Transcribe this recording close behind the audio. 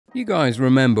You guys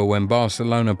remember when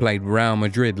Barcelona played Real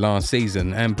Madrid last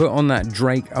season and put on that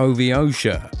Drake OVO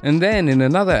shirt? And then in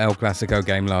another El Clasico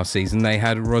game last season, they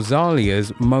had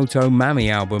Rosalia's Motomami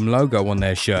album logo on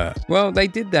their shirt. Well, they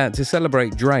did that to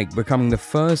celebrate Drake becoming the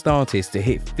first artist to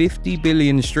hit 50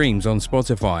 billion streams on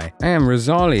Spotify, and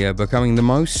Rosalia becoming the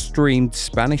most streamed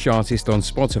Spanish artist on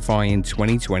Spotify in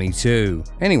 2022.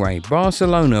 Anyway,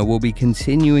 Barcelona will be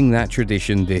continuing that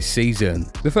tradition this season.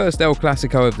 The first El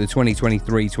Clasico of the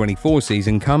 2023-24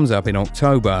 season comes up in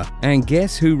October, and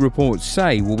guess who reports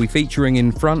say will be featuring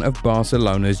in front of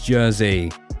Barcelona's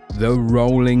jersey? The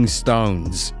Rolling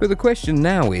Stones. But the question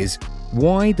now is,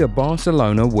 why do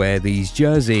Barcelona wear these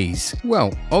jerseys?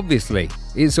 Well, obviously,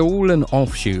 it's all an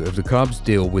offshoot of the club's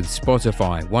deal with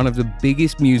Spotify, one of the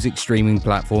biggest music streaming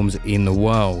platforms in the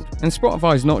world. And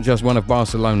Spotify is not just one of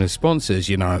Barcelona's sponsors,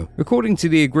 you know. According to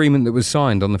the agreement that was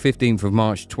signed on the 15th of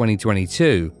March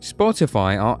 2022,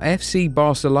 Spotify are FC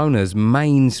Barcelona's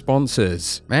main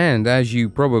sponsors. And as you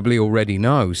probably already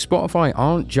know, Spotify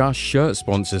aren't just shirt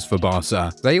sponsors for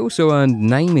Barca. They also earned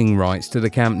naming rights to the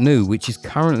Camp Nou, which is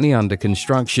currently under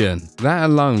construction. That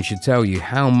alone should tell you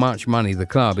how much money the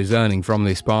club is earning from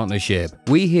this partnership.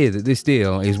 We hear that this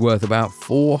deal is worth about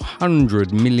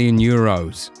 400 million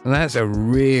euros, and that's a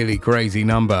really crazy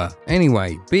number.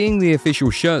 Anyway, being the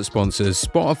official shirt sponsors,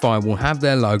 Spotify will have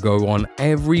their logo on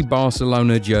every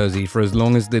Barcelona jersey for as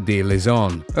long as the deal is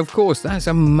on. Of course, that's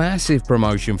a massive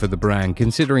promotion for the brand,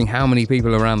 considering how many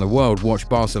people around the world watch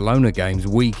Barcelona games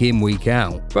week in, week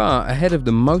out. But ahead of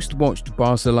the most watched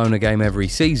Barcelona game every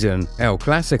season, El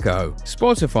Clasico,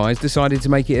 Spotify's decided to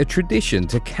make it a tradition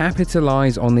to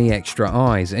capitalize on the extra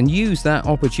eyes and use that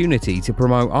opportunity to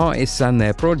promote artists and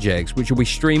their projects, which will be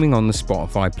streaming on the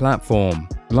Spotify platform.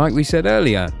 Like we said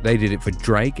earlier, they did it for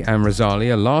Drake and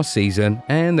Rosalia last season,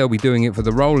 and they'll be doing it for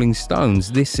the Rolling Stones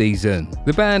this season.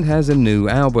 The band has a new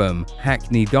album,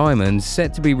 Hackney Diamonds,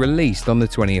 set to be released on the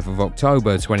 20th of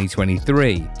October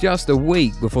 2023, just a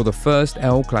week before the first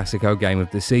El Clasico game of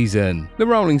the season. The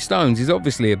Rolling Stones is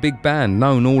obviously a big band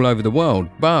known all over the world,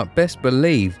 but best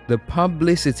believe the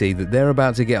publicity that they're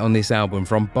about to get on this album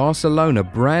from Barcelona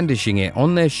brandishing it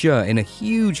on their shirt in a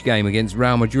huge game against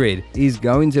Real Madrid is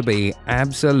going to be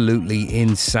absolutely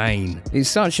insane. It's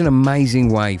such an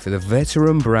amazing way for the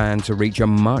veteran brand to reach a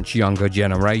much younger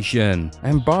generation.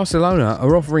 And Barcelona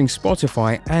are offering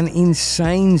Spotify an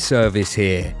insane service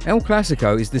here. El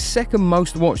Clasico is the second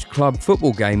most watched club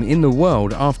football game in the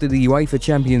world after the UEFA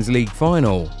Champions League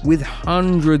final. With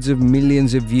hundreds of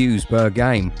millions of views per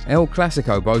game, El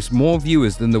Clasico boasts more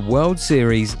viewers than the World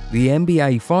Series, the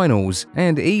NBA Finals,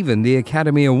 and even the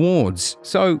Academy Awards.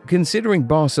 So, considering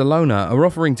Barcelona are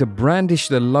offering to brandish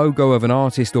the logo of an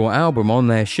artist or album on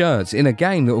their shirts in a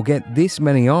game that will get this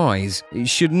many eyes, it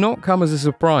should not come as a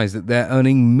surprise that they're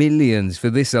earning millions for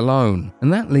this alone.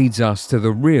 And that leads us to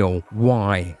the real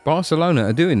why. Barcelona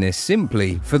are doing this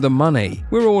simply for the money.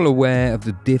 We're all aware of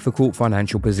the difficult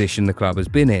financial position the club has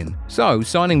been in. So,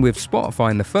 signing with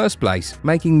Spotify in the first place,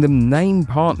 making them name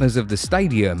partners of the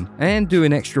stadium, and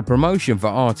doing extra promotion for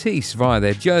artists via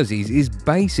their jerseys is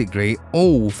basically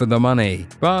all for the money.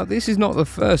 But this is not the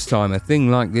first time a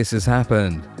thing like this has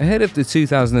happened. Ahead of the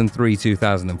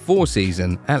 2003-2004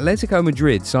 season, Atletico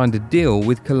Madrid signed a deal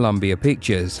with Columbia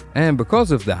Pictures, and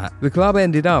because of that, the club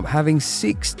ended up having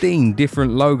 16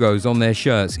 different logos on their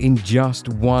shirts in just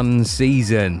one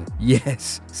season.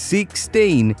 Yes,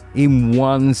 16 in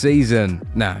one season.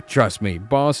 Now, trust me,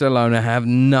 Barcelona have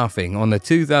nothing on the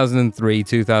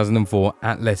 2003-2004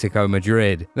 Atletico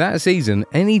Madrid. That season,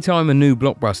 anytime a new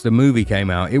blockbuster movie came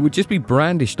out, it would just be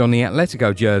brandished on the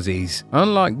Atletico jerseys.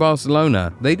 Unlike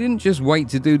Barcelona, they didn't just wait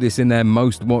to do this in their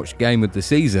most watched game of the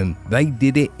season, they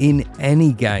did it in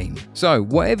any game. So,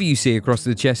 whatever you see across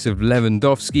the chests of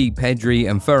Lewandowski, Pedri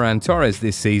and Ferran Torres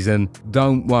this season,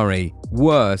 don't worry.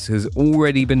 Worse has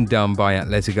already been done by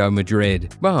Atletico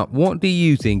Madrid. But what do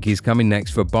you think is coming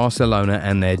next for Barcelona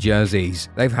and their jerseys?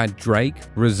 They've had Drake,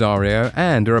 Rosario,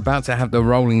 and are about to have the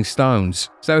Rolling Stones.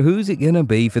 So who's it gonna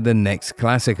be for the next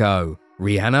Clasico?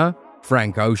 Rihanna?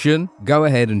 Frank Ocean? Go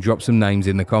ahead and drop some names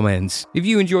in the comments. If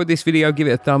you enjoyed this video, give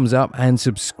it a thumbs up and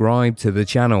subscribe to the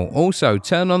channel. Also,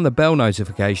 turn on the bell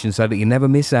notification so that you never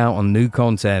miss out on new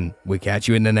content. We'll catch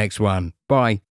you in the next one. Bye.